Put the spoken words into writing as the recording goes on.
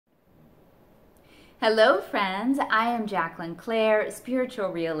Hello friends, I am Jacqueline Claire, spiritual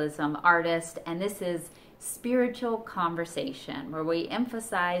realism artist, and this is Spiritual Conversation, where we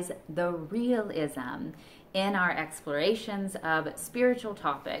emphasize the realism in our explorations of spiritual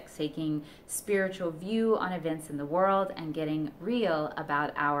topics, taking spiritual view on events in the world and getting real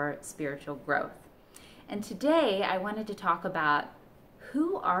about our spiritual growth. And today I wanted to talk about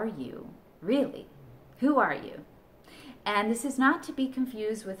who are you, really? Who are you? And this is not to be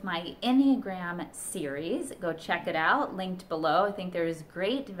confused with my Enneagram series. Go check it out, linked below. I think there is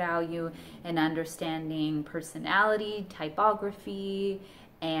great value in understanding personality, typography,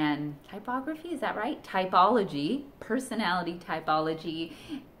 and typography, is that right? Typology, personality typology,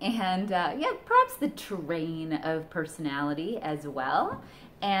 and perhaps the terrain of personality as well,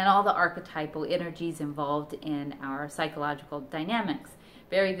 and all the archetypal energies involved in our psychological dynamics.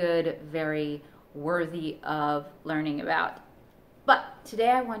 Very good, very worthy of learning about. But today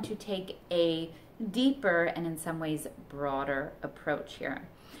I want to take a deeper and in some ways broader approach here.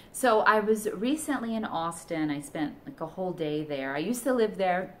 So I was recently in Austin. I spent like a whole day there. I used to live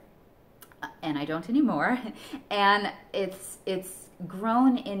there and I don't anymore. And it's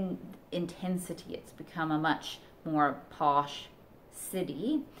grown in intensity. It's become a much more posh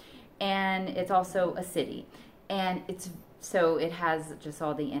city, and it's also a city, and so it has just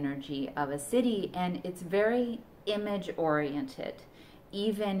all the energy of a city, and it's very image oriented.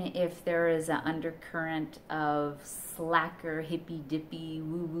 Even if there is an undercurrent of slacker, hippy dippy,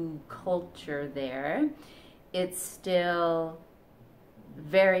 woo woo culture there, it's still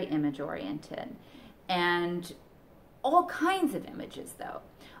very image oriented. And all kinds of images though.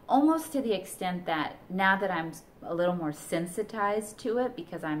 Almost to the extent that now that I'm a little more sensitized to it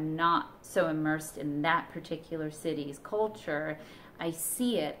because I'm not so immersed in that particular city's culture, I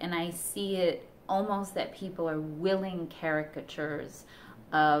see it, and I see it almost that people are willing caricatures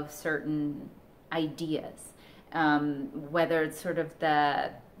of certain ideas. Whether it's sort of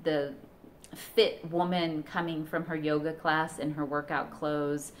the fit woman coming from her yoga class in her workout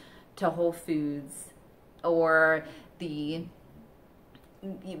clothes to Whole Foods, or the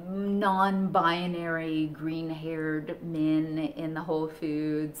non-binary green-haired men in the Whole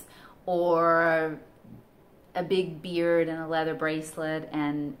Foods, or a big beard and a leather bracelet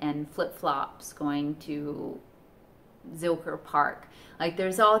and flip-flops going to Zilker Park. Like,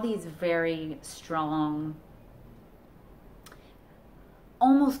 there's all these very strong,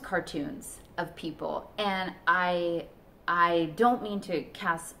 almost cartoons of people, and I don't mean to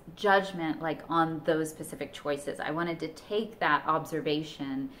cast judgment like on those specific choices. I wanted to take that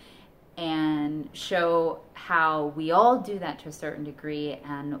observation and show how we all do that to a certain degree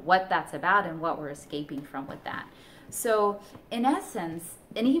and what that's about and what we're escaping from with that. So in essence,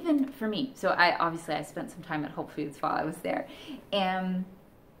 and even for me, so I spent some time at Whole Foods while I was there, and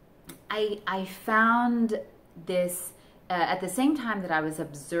I found this at the same time that I was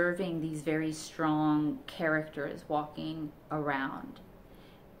observing these very strong characters walking around,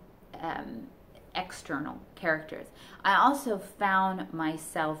 external characters, I also found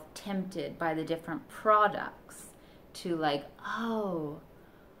myself tempted by the different products to like, oh,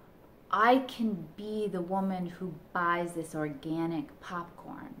 I can be the woman who buys this organic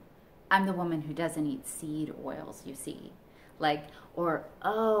popcorn. I'm the woman who doesn't eat seed oils, you see. Like, or,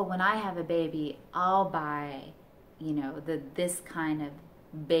 oh, when I have a baby, I'll buy, you know, this kind of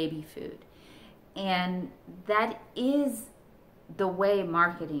baby food. And that is the way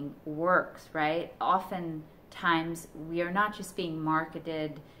marketing works, right? Oftentimes we are not just being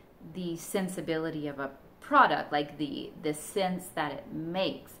marketed the sensibility of a product, like the sense that it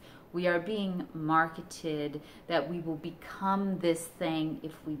makes. We are being marketed that we will become this thing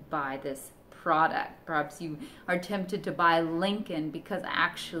if we buy this product. Perhaps you are tempted to buy Lincoln because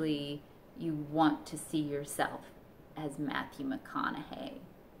actually you want to see yourself as Matthew McConaughey.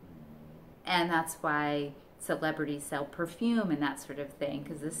 And that's why celebrities sell perfume and that sort of thing,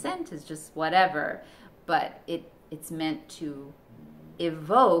 because the scent is just whatever, but it's meant to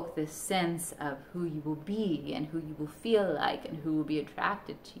evoke this sense of who you will be and who you will feel like and who will be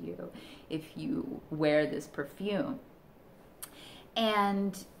attracted to you if you wear this perfume.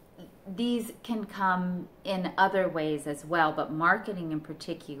 And these can come in other ways as well, but marketing in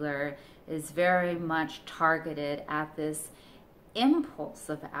particular is very much targeted at this impulse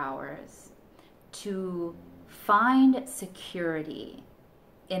of ours to find security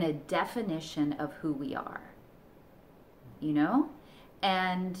in a definition of who we are, you know?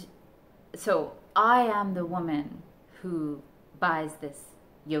 And so I am the woman who buys this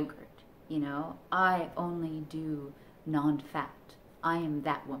yogurt, you know? I only do non-fat. I am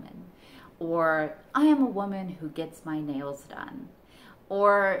that woman. Or I am a woman who gets my nails done.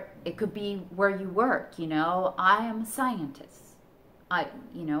 Or it could be where you work. I am a scientist. I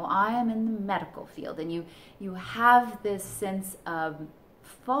am in the medical field, and you have this sense of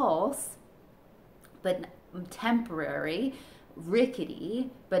false, but temporary,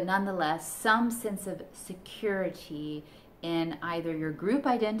 rickety, but nonetheless some sense of security in either your group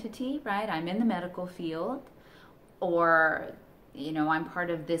identity, right? I'm in the medical field, or I'm part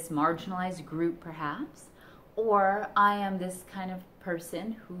of this marginalized group perhaps, or I am this kind of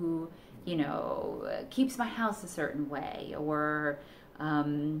person who keeps my house a certain way, or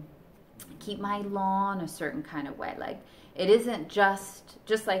keep my lawn a certain kind of way. Like, it isn't just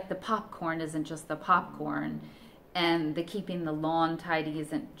like the popcorn isn't just the popcorn, and the keeping the lawn tidy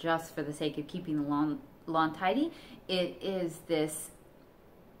isn't just for the sake of keeping the lawn tidy. It is this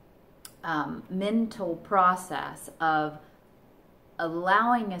mental process of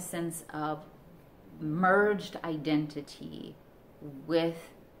allowing a sense of merged identity with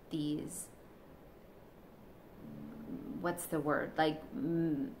these, what's the word, like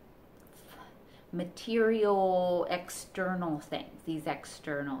material external things, these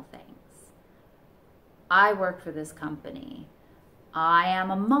external things. I work for this company. I am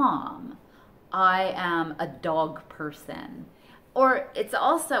a mom. I am a dog person. Or it's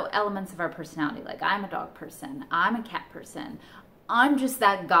also elements of our personality, like I'm a dog person, I'm a cat person, I'm just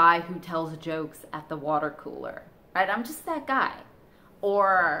that guy who tells jokes at the water cooler, right? I'm just that guy.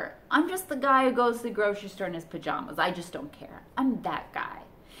 Or I'm just the guy who goes to the grocery store in his pajamas. I just don't care. I'm that guy.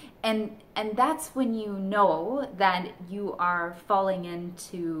 And that's when you know that you are falling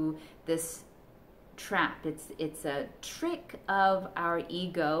into this trap. It's a trick of our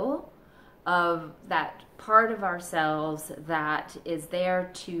ego, of that part of ourselves that is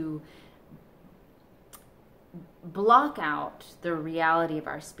there to block out the reality of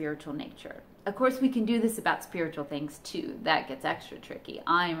our spiritual nature. Of course, we can do this about spiritual things too. That gets extra tricky.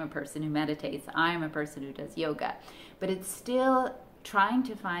 I am a person who meditates. I am a person who does yoga. But it's still trying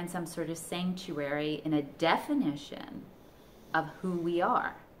to find some sort of sanctuary in a definition of who we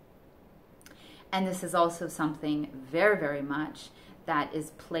are. And this is also something very, very much that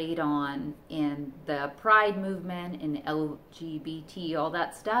is played on in the Pride movement, in LGBT, all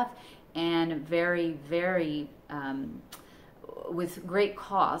that stuff, and very, very with great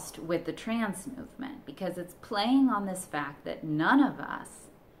cost with the trans movement, because it's playing on this fact that none of us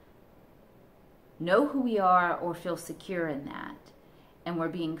know who we are or feel secure in that. And we're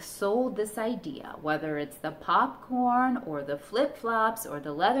being sold this idea, whether it's the popcorn or the flip-flops or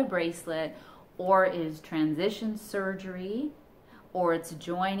the leather bracelet, or it is transition surgery, or it's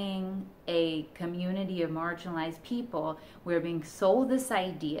joining a community of marginalized people. We're being sold this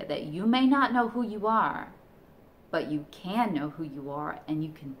idea that you may not know who you are, but you can know who you are, and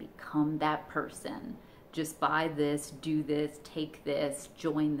you can become that person. Just buy this, do this, take this,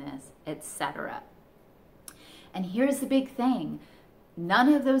 join this, etc. And here's the big thing.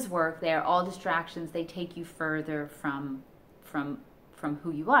 None of those work. They are all distractions. They take you further from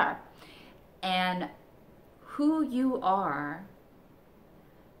who you are. And who you are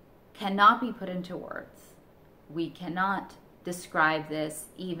cannot be put into words. We cannot describe this,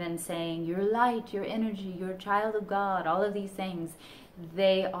 even saying you're light, your energy, you're a child of God, all of these things.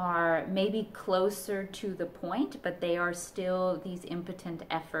 They are maybe closer to the point, but they are still these impotent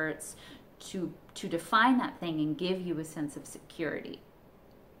efforts to define that thing and give you a sense of security.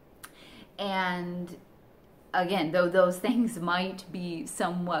 And again, though those things might be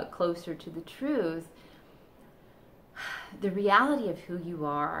somewhat closer to the truth, the reality of who you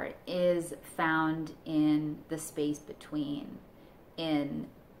are is found in the space between, in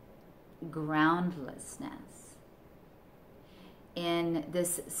groundlessness, in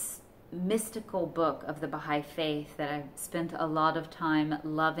this mystical book of the Baha'i faith that I've spent a lot of time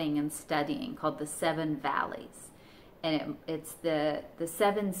loving and studying, called The Seven Valleys. And it's the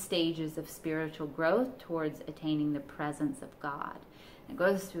 7 stages of spiritual growth towards attaining the presence of God. It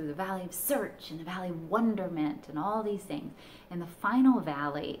goes through the valley of search and the valley of wonderment and all these things. And the final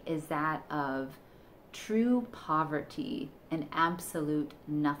valley is that of true poverty and absolute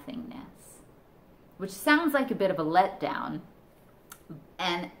nothingness, which sounds like a bit of a letdown.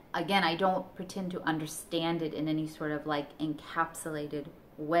 And again, I don't pretend to understand it in any sort of like encapsulated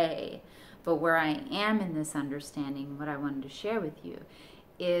way. But where I am in this understanding, what I wanted to share with you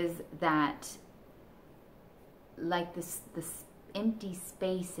is that, like this empty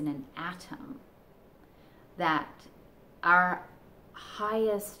space in an atom, that our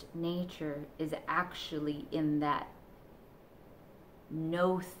highest nature is actually in that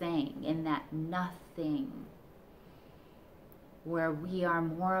no thing, in that nothing, where we are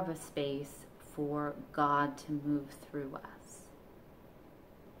more of a space for God to move through us.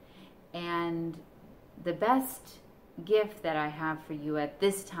 And the best gift that I have for you at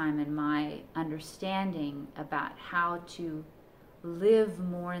this time in my understanding about how to live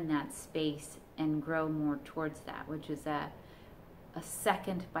more in that space and grow more towards that, which is a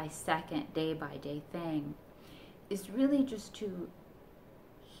second by second, day by day thing, is really just to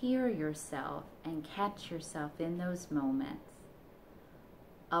hear yourself and catch yourself in those moments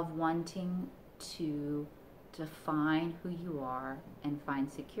of wanting to define who you are and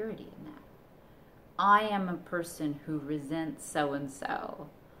find security in that. I am a person who resents so-and-so.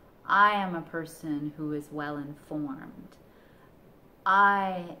 I am a person who is well informed.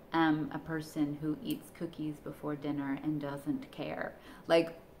 I am a person who eats cookies before dinner and doesn't care.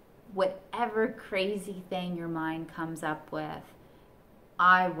 Like, whatever crazy thing your mind comes up with,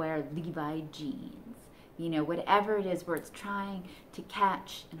 I wear Levi jeans. You know, whatever it is where it's trying to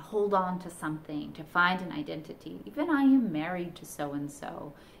catch and hold on to something, to find an identity. Even I am married to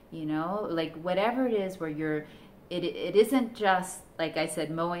so-and-so, you know, like whatever it is where it isn't just, like I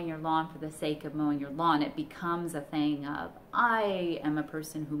said, mowing your lawn for the sake of mowing your lawn. It becomes a thing of, I am a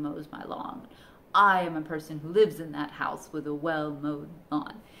person who mows my lawn. I am a person who lives in that house with a well-mowed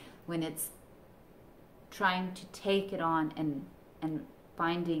lawn. When it's trying to take it on and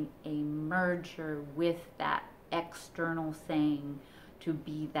finding a merger with that external thing to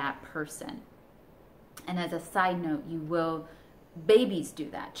be that person. And as a side note, babies do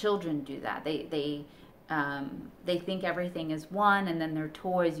that, children do that. They think everything is one, and then their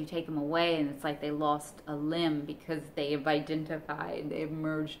toys, you take them away and it's like they lost a limb because they have identified, they have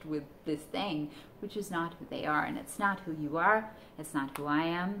merged with this thing, which is not who they are, and it's not who you are, it's not who I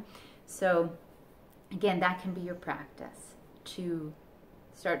am. So again, that can be your practice, to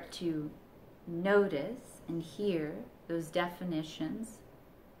start to notice and hear those definitions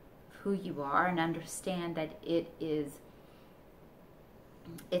of who you are and understand that it's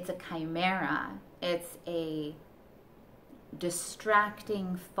a chimera. It's a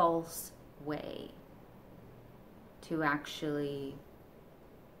distracting, false way to actually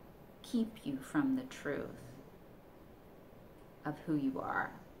keep you from the truth of who you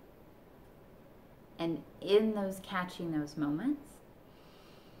are. And in those, catching those moments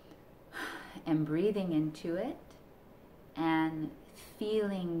and breathing into it and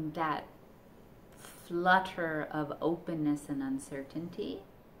feeling that flutter of openness and uncertainty,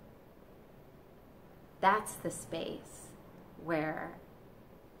 that's the space where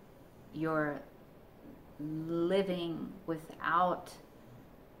you're living without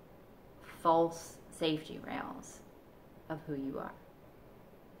false safety rails of who you are.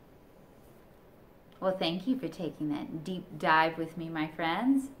 Well, thank you for taking that deep dive with me, my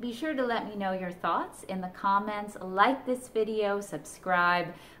friends. Be sure to let me know your thoughts in the comments. Like this video,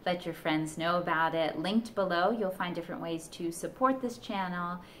 subscribe, let your friends know about it. Linked below, you'll find different ways to support this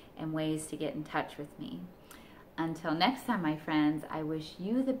channel and ways to get in touch with me. Until next time, my friends, I wish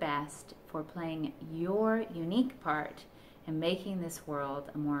you the best for playing your unique part in making this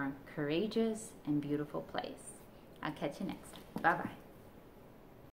world a more courageous and beautiful place. I'll catch you next time. Bye-bye.